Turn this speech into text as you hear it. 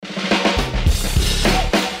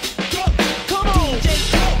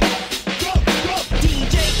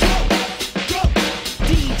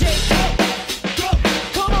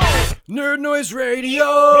Noise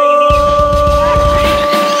Radio!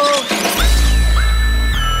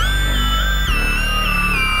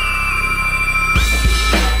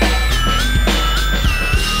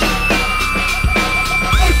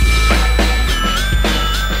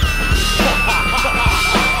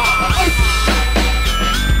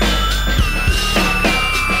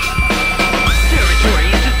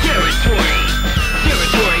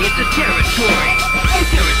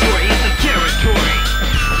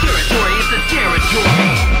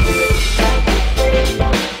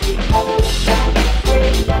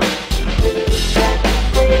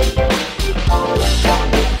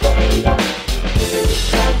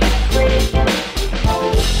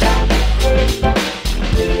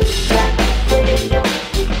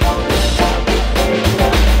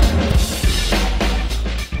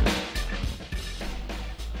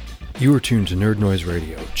 You are tuned to Nerd Noise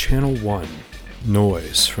Radio, Channel 1,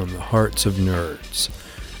 Noise from the Hearts of Nerds,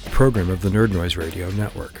 a program of the Nerd Noise Radio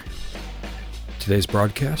Network. Today's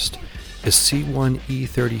broadcast is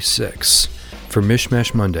C1E36 for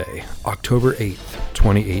Mishmash Monday, October 8th,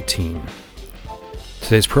 2018.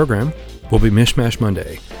 Today's program will be Mishmash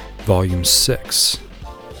Monday, Volume 6.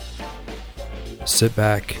 Sit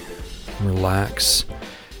back and relax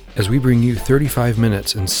as we bring you 35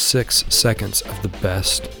 minutes and 6 seconds of the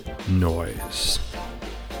best noise.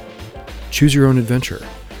 Choose your own adventure.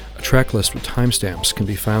 A track list with timestamps can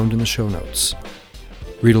be found in the show notes.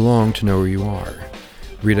 Read along to know where you are.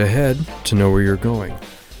 Read ahead to know where you're going.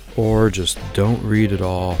 Or just don't read at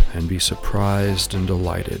all and be surprised and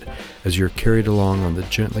delighted as you're carried along on the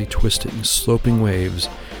gently twisting, sloping waves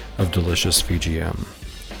of delicious VGM.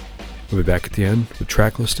 We'll be back at the end with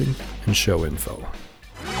track listing and show info.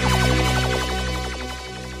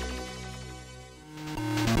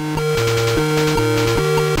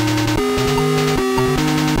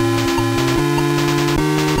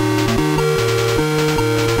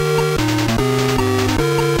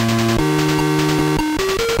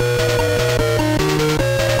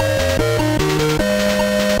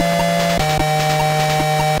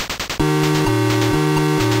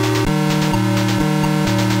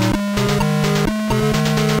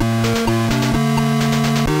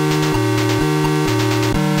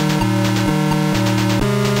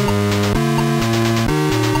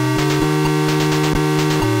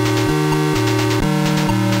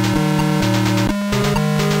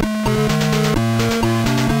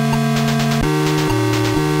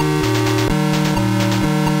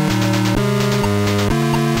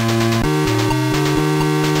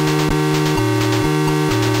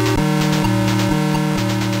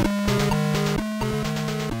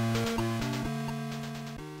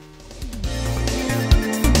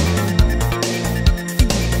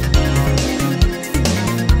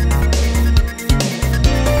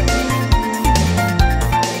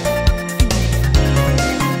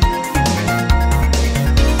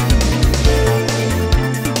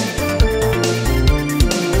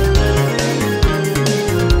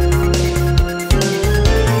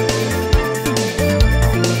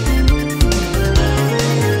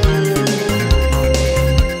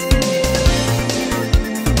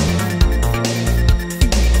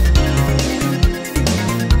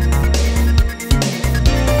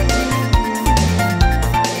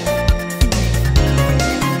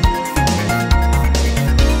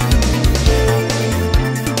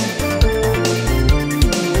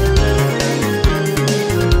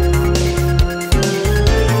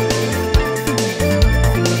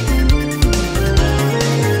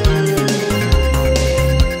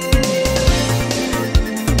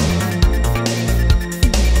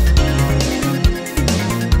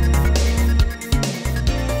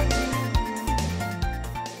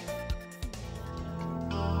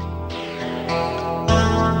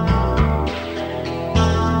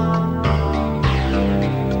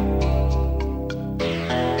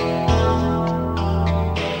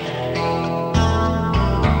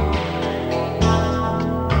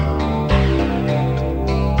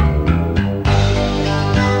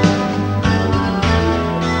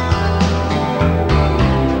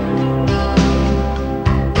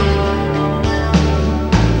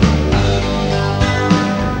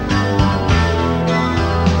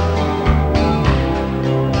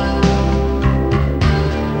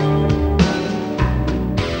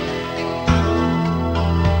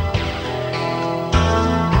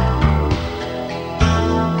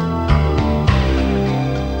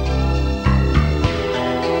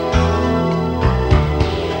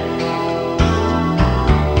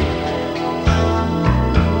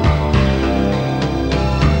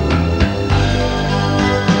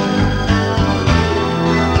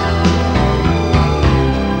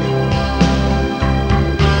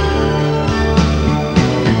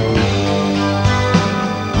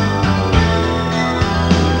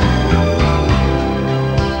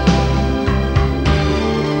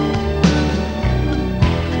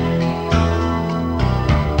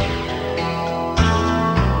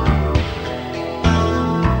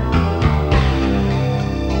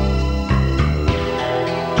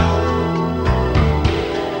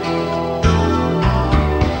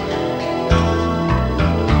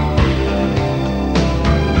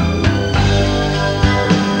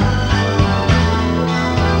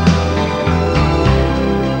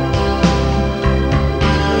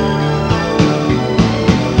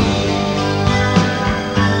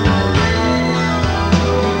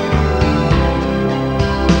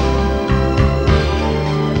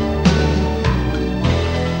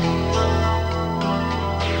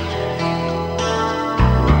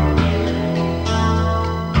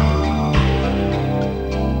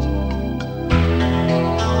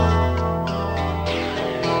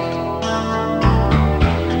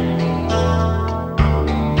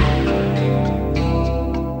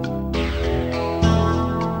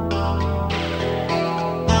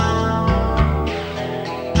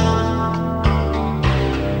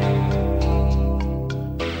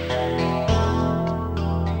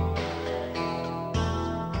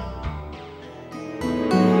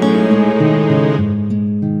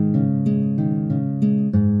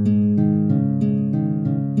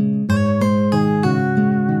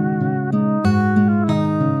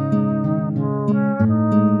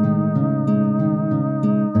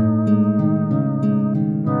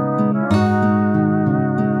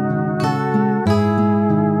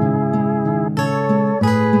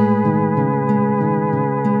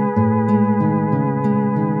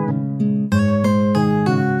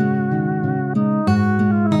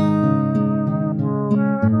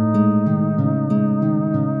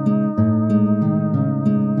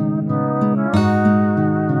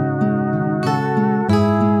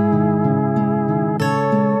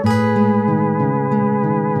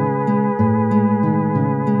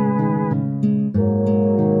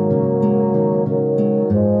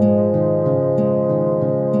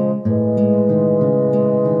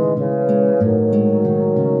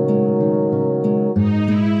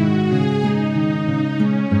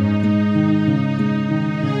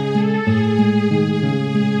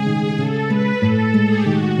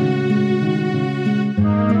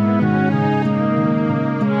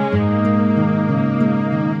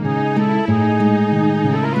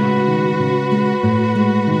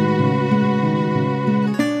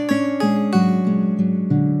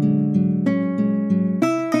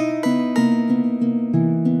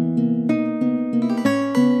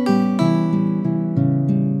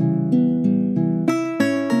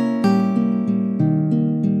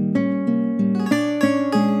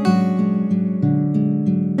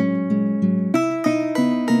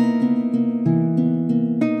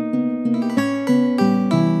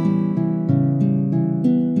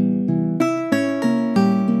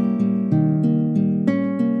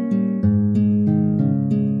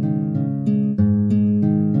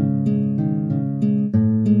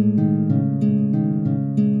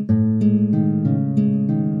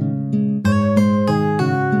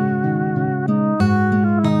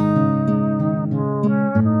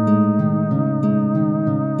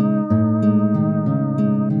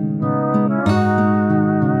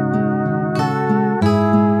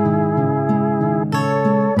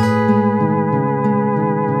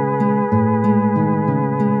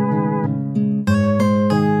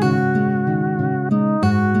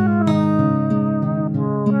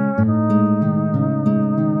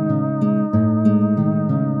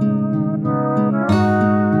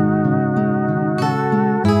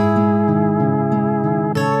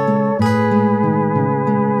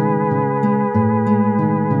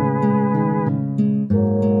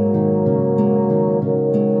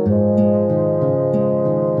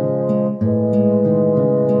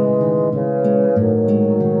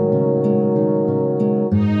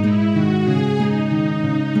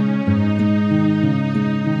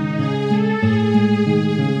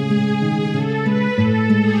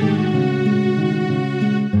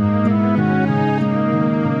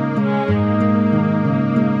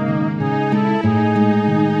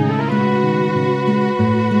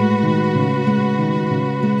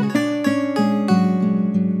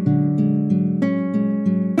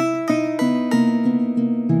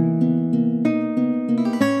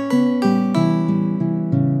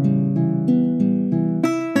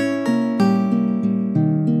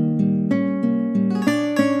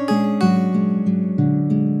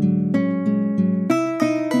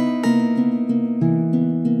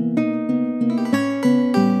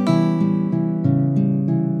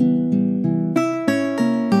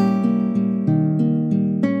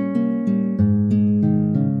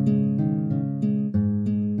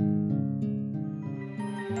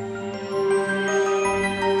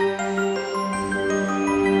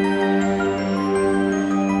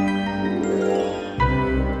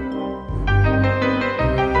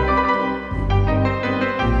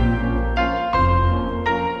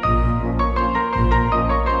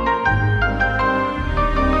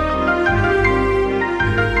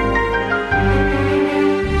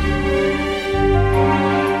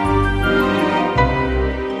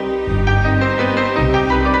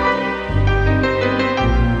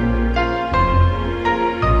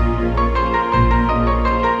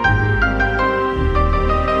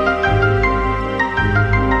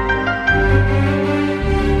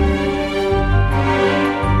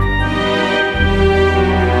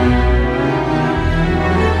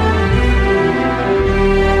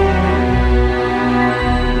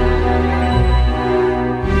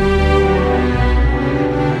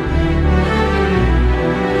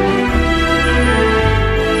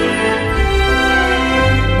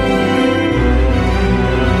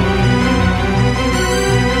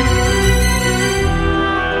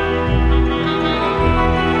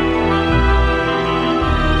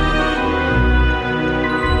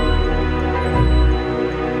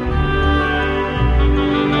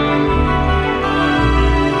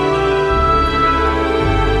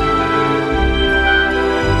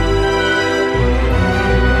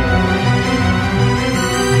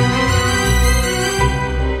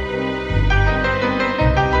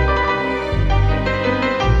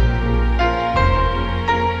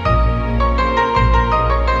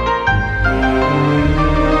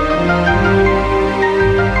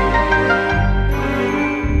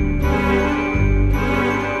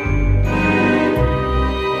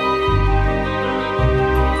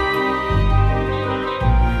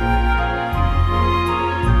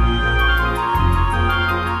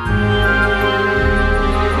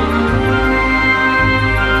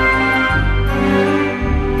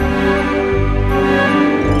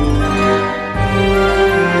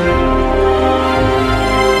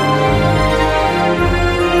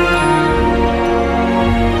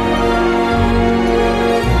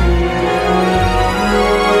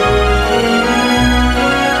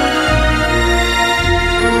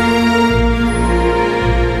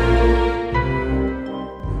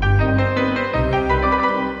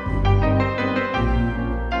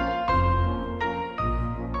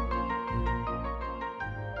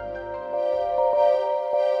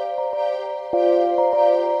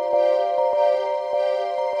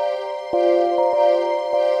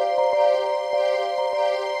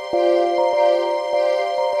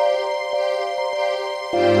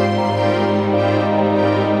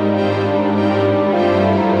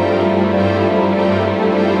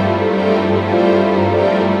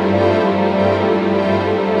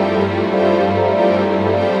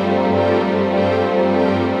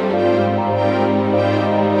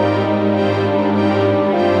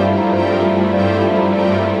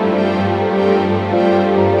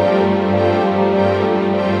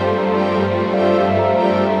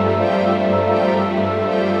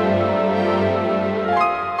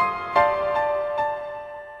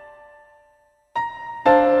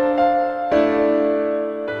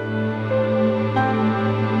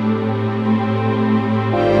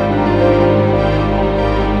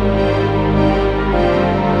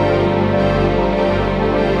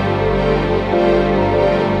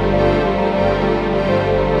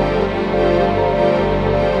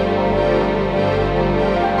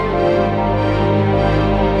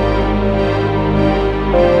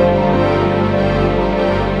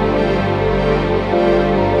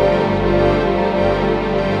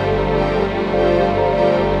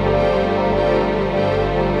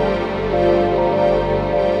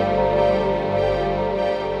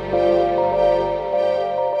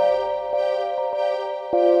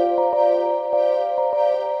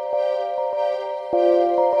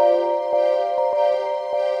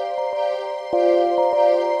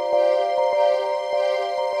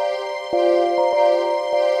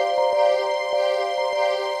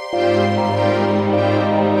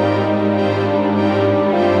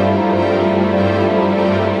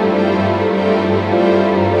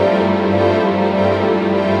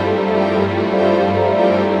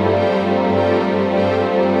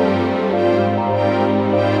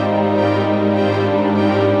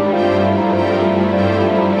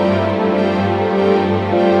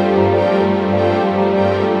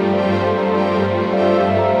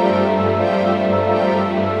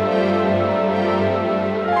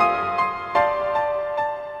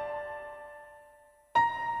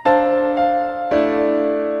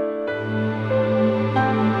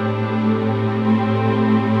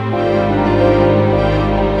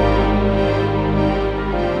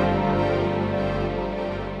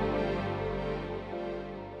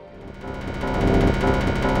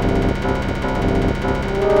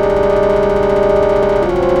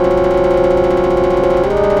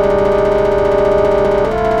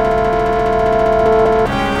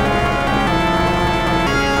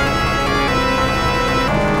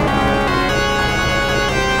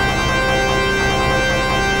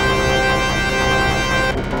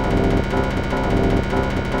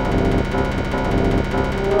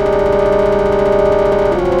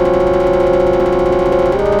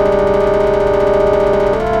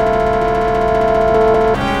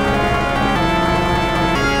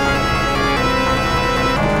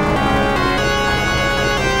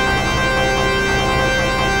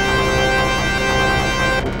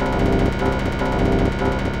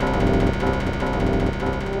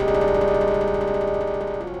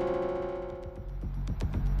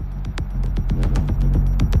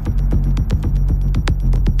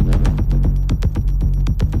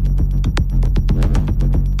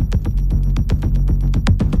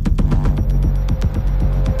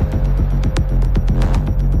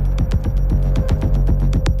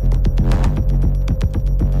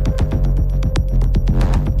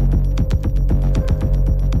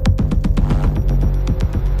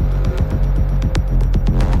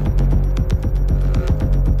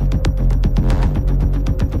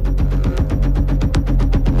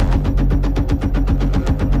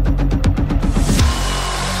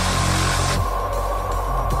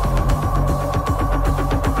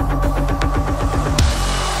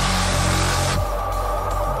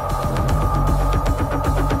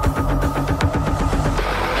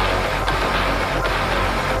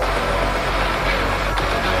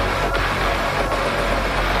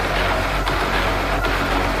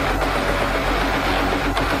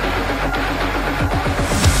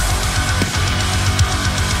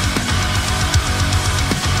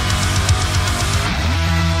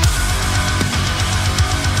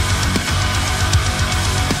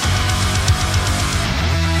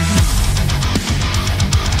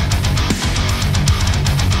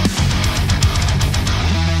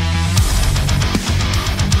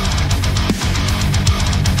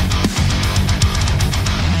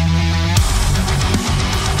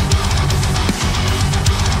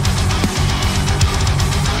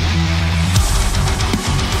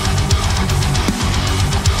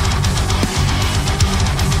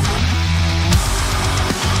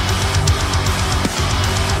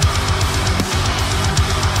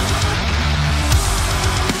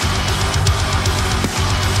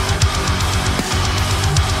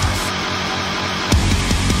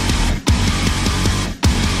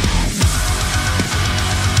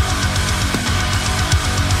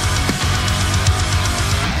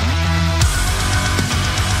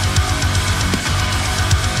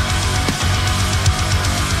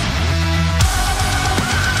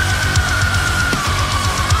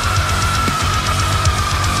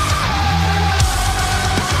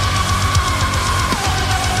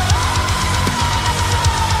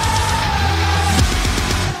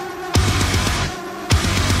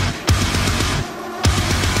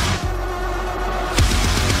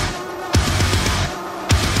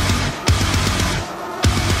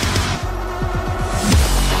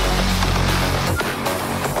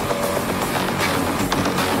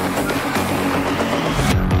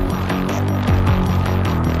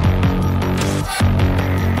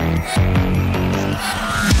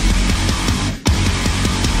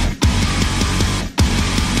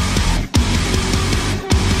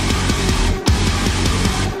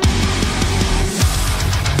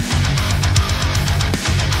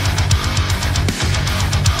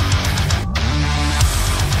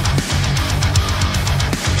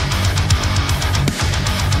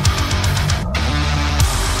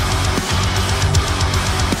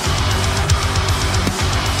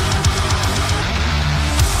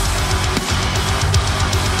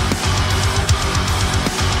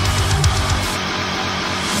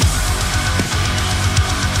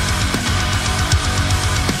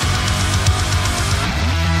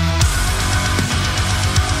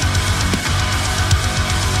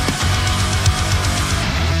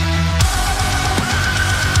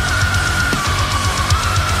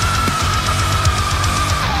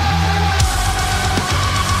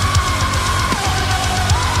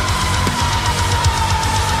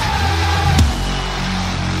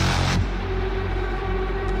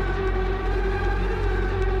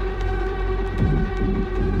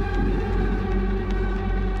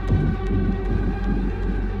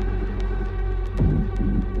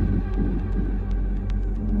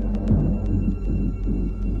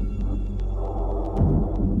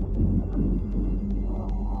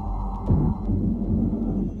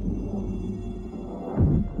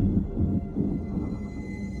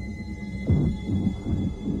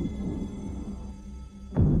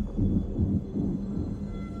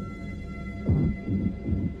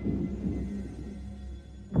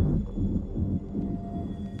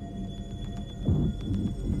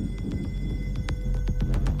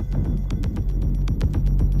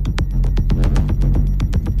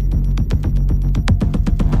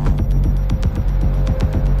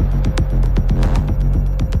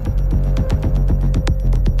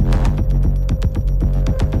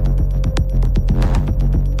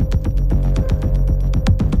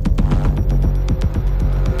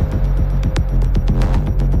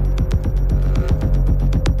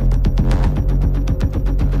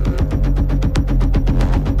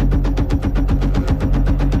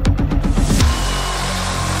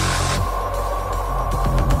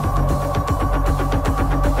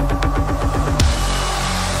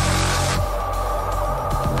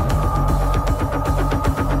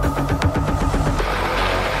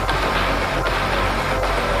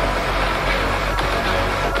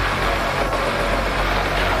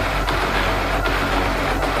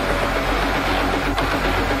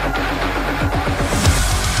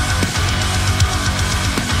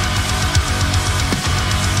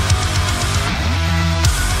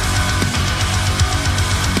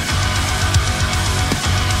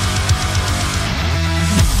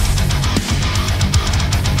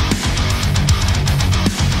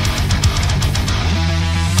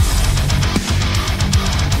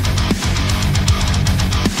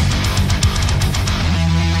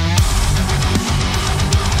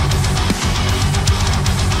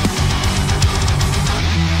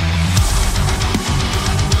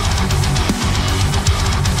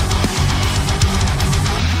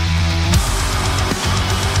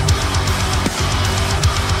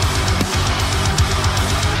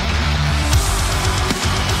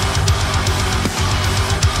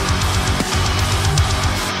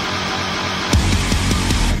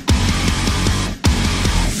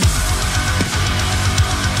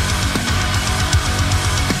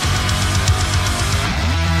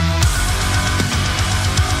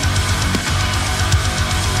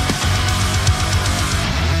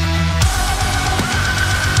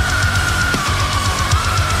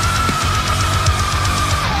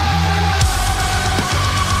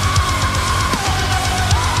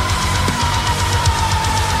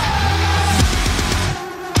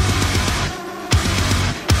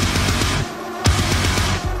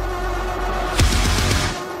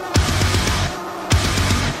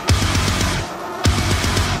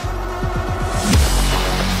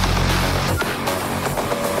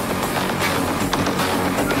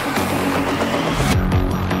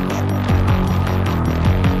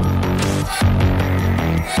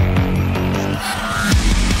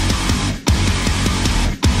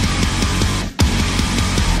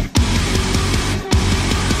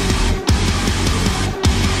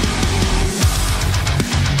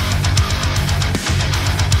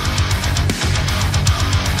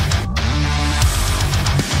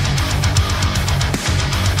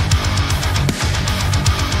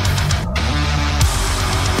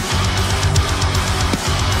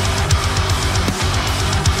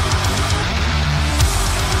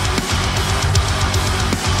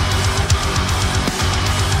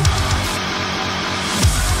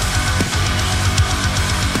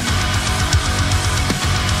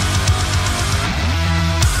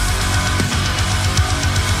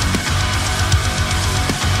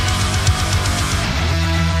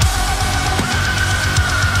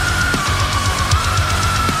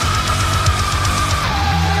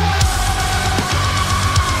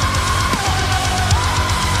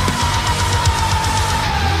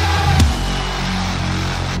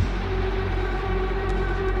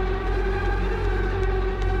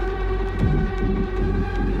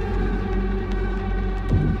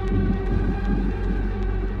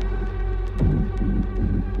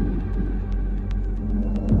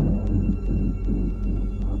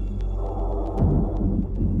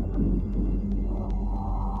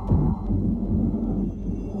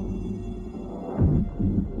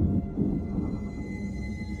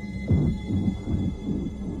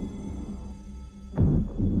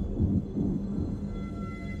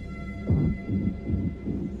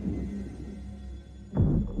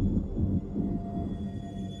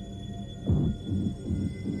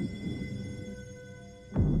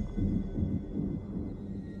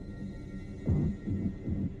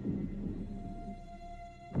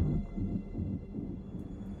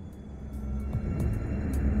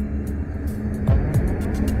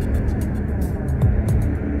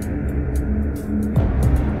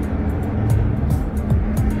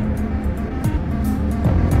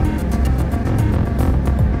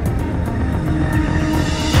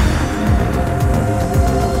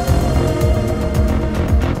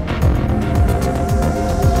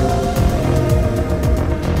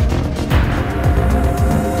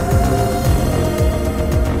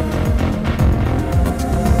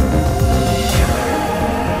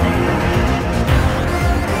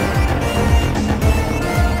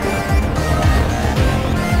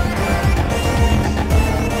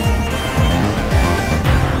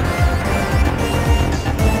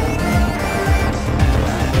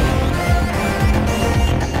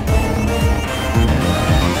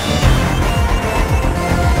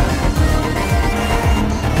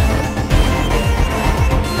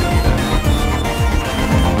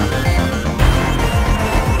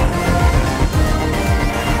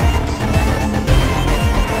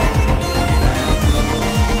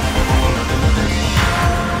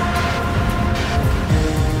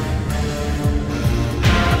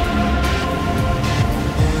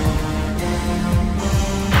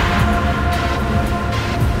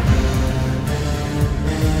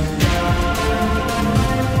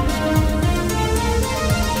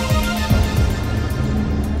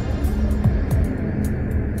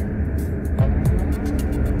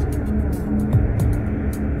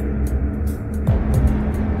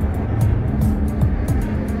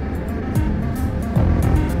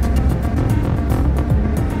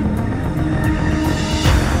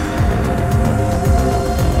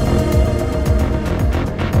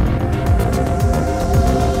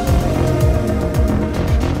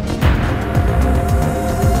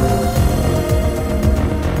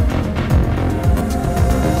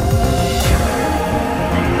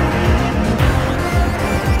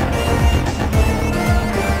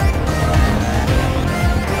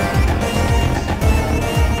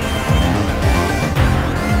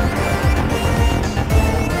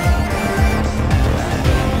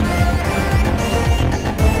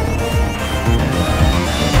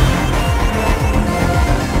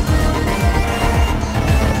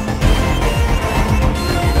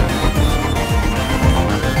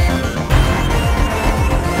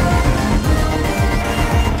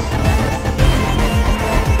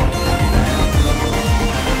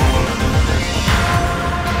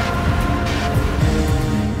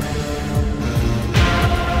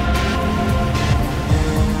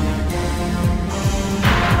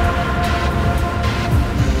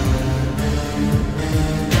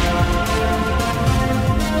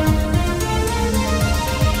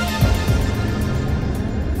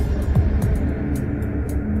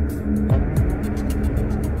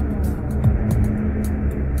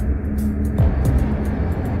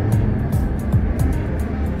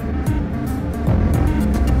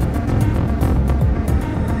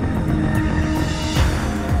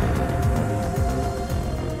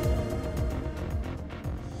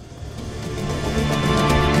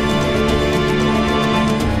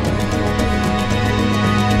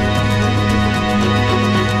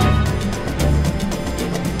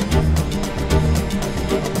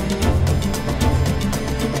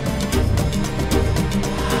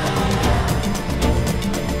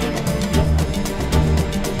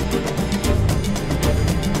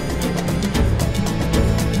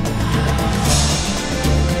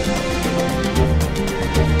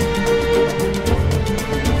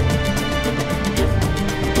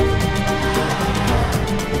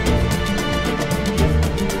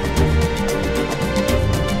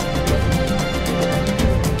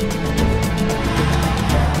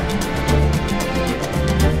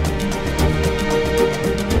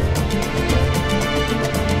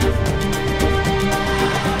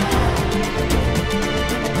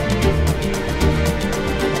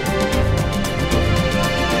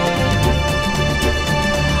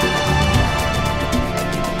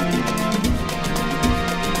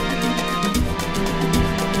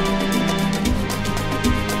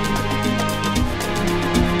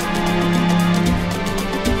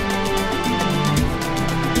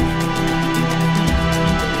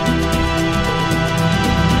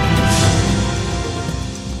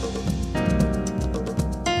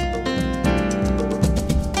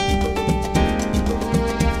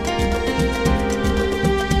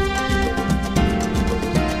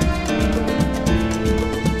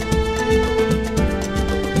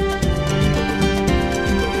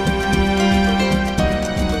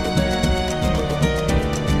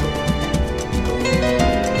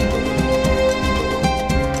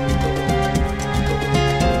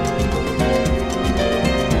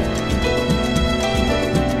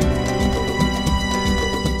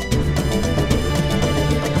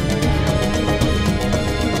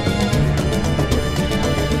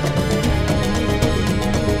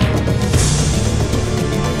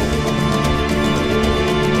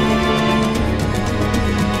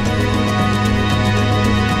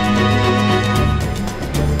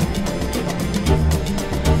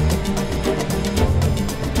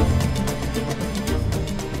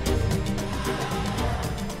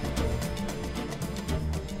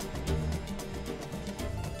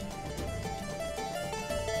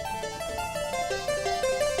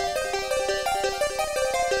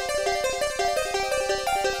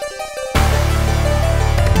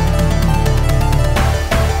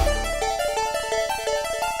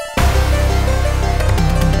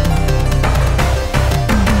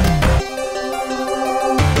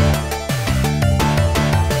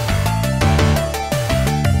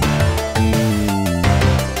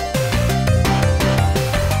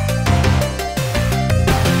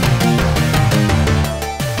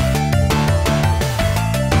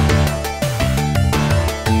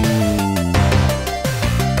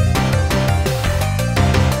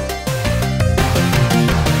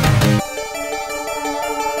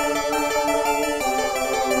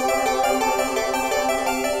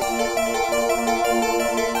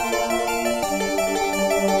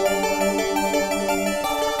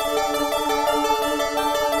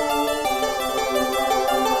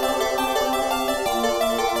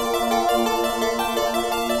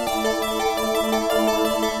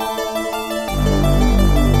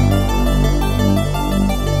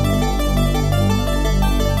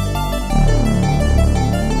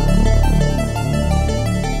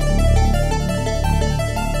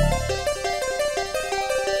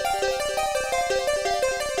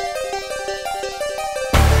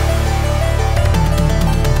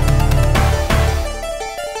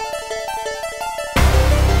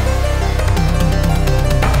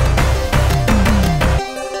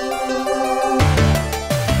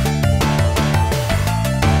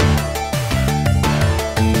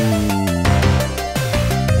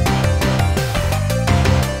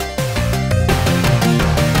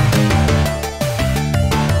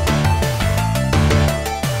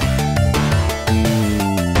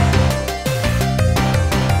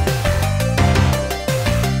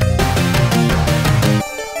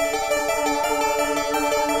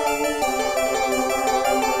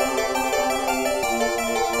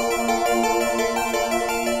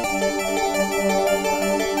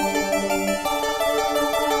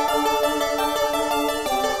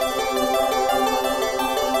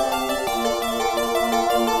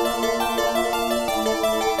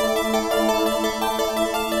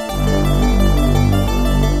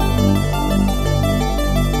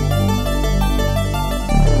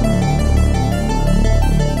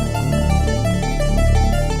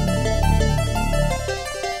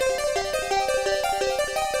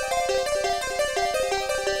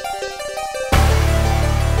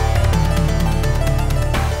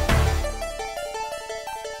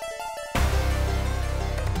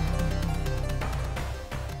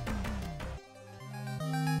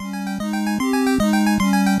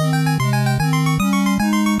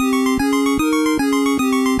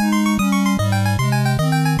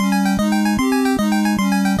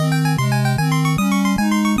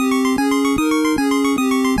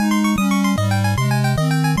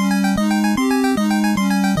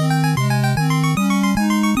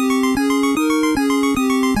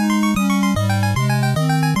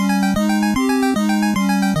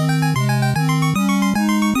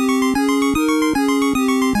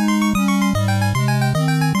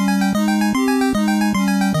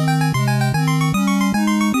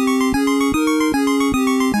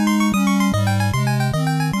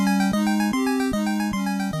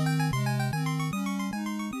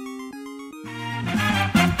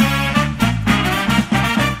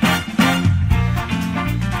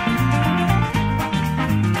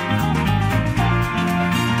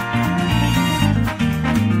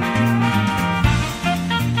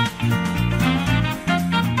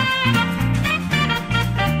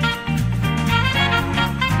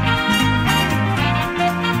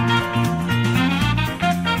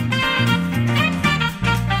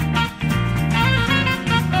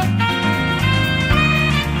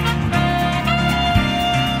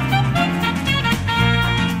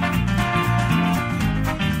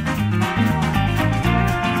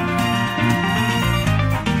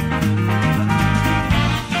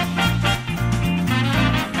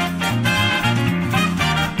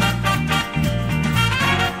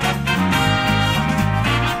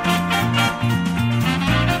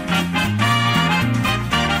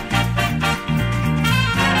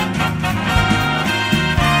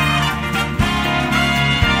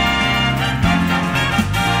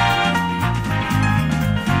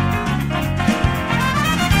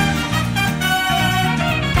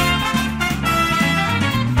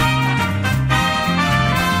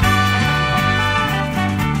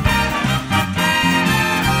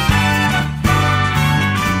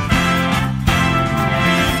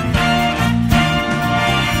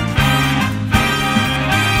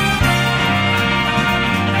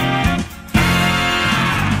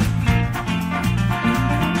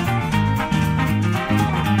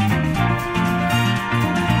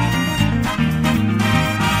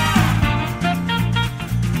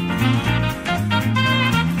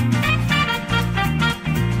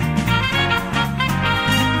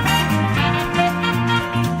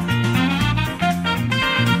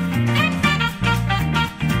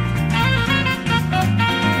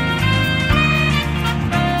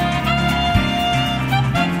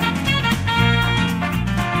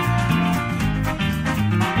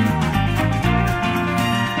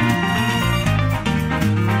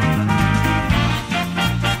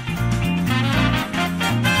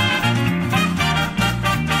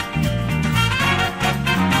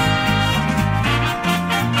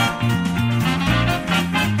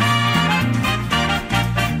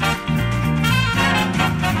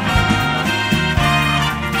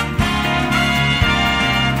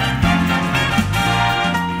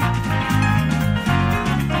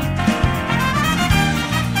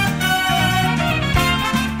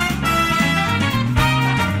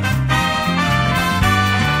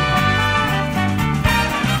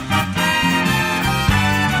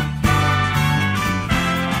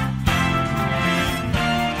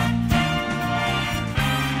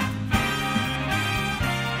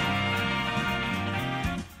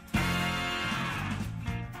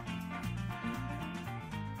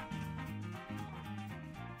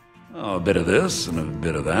 Oh, a bit of this and a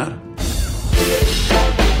bit of that.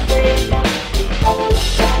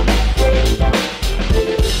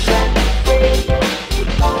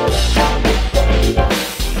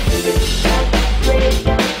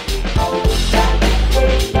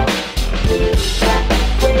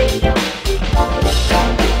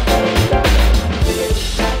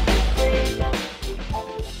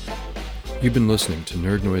 You've been listening to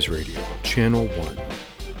Nerd Noise Radio, Channel 1,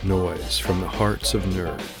 Noise from the Hearts of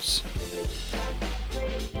Nerds.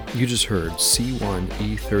 You just heard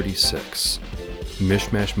C1E36,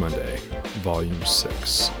 Mishmash Monday, Volume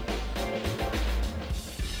 6.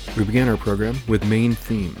 We began our program with Main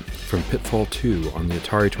Theme from Pitfall 2 on the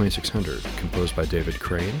Atari 2600, composed by David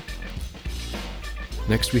Crane.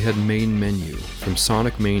 Next we had Main Menu from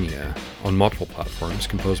Sonic Mania on multiple platforms,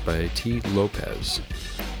 composed by T. Lopez.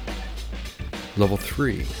 Level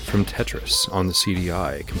 3 from Tetris on the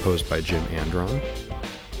CDI, composed by Jim Andron.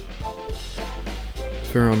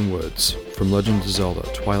 Farron Woods from Legend of Zelda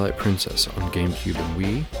Twilight Princess on GameCube and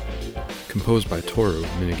Wii, composed by Toru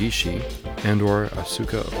Minagishi and/or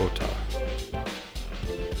Asuka Ota.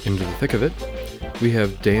 Into the thick of it, we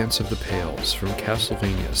have Dance of the Pales from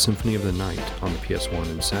Castlevania Symphony of the Night on the PS1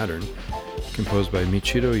 and Saturn, composed by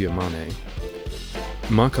Michiru Yamane.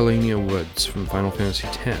 Macalania Woods from Final Fantasy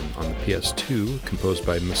X on the PS2, composed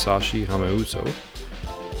by Masashi Hamauzo.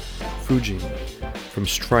 Fujin from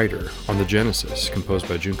Strider on the Genesis, composed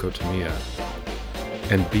by Junko Tamiya.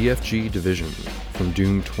 And BFG Division from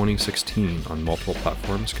Doom 2016 on multiple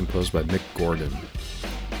platforms, composed by Mick Gordon.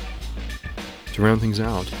 To round things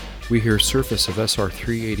out, we hear Surface of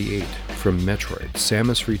SR388 from Metroid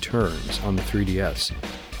Samus Returns on the 3DS,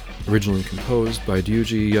 originally composed by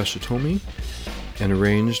Ryuji Yoshitomi and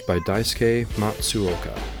arranged by Daisuke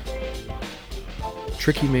Matsuoka.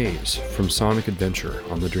 Tricky Maze from Sonic Adventure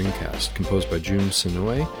on the Dreamcast, composed by Jun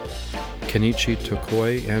Senoue, Kenichi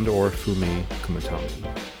Tokoi and/or Fumi Kumatami.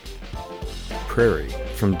 Prairie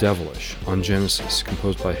from Devilish on Genesis,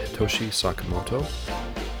 composed by Hitoshi Sakamoto.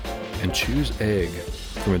 And Choose Egg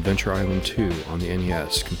from Adventure Island 2 on the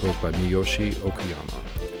NES, composed by Miyoshi Okuyama.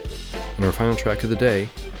 And our final track of the day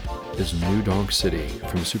is New Donk City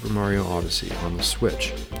from Super Mario Odyssey on the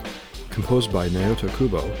Switch, composed by Naoto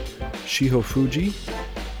Kubo, Shiho Fuji,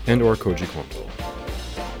 and/or Koji Kondo.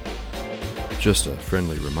 Just a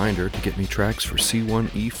friendly reminder to get me tracks for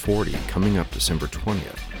C1E40 coming up December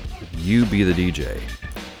 20th. You be the DJ.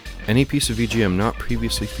 Any piece of VGM not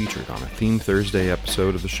previously featured on a Theme Thursday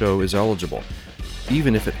episode of the show is eligible,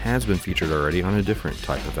 even if it has been featured already on a different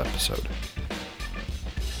type of episode.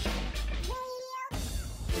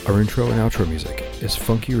 Our intro and outro music is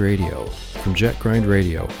Funky Radio from Jet Grind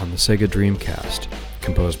Radio on the Sega Dreamcast,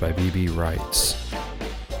 composed by B.B. Wrights.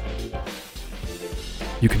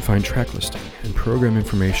 You can find track listing and program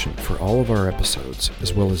information for all of our episodes,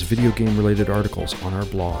 as well as video game related articles on our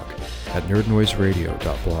blog at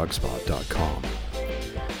nerdnoiseradio.blogspot.com.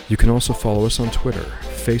 You can also follow us on Twitter,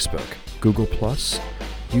 Facebook, Google+,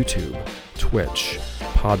 YouTube, Twitch,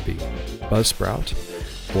 Podbean, Buzzsprout,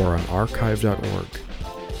 or on archive.org.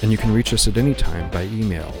 And you can reach us at any time by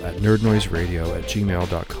email at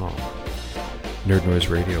nerdnoiseradio@gmail.com. Nerd Noise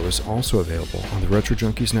Radio is also available on the Retro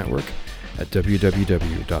Junkies Network at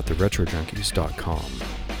www.theretrojunkies.com.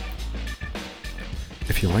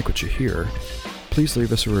 If you like what you hear, please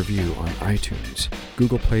leave us a review on iTunes,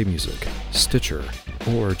 Google Play Music, Stitcher,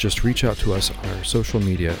 or just reach out to us on our social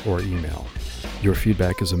media or email. Your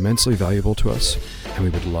feedback is immensely valuable to us, and we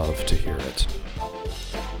would love to hear it.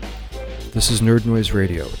 This is Nerd Noise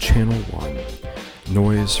Radio, Channel 1,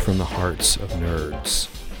 Noise from the Hearts of Nerds,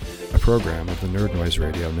 a program of the Nerd Noise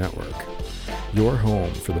Radio Network. Your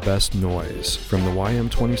home for the best noise from the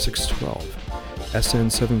YM2612,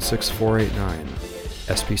 SN76489,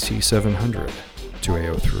 SPC 700,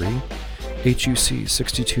 2A03, HUC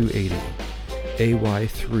 6280,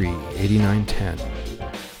 AY3 8910,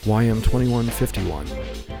 YM2151,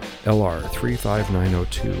 LR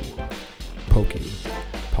 35902, Pokey,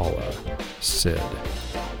 Paula, Sid,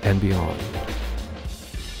 and beyond.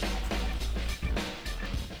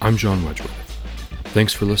 I'm John Wedgworth.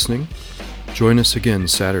 Thanks for listening. Join us again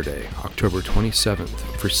Saturday, October 27th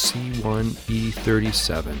for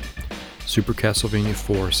C1E37, Super Castlevania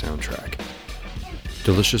 4 soundtrack.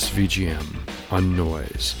 Delicious VGM on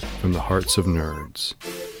Noise from the Hearts of Nerds.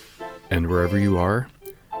 And wherever you are,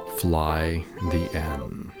 fly the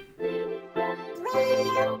N.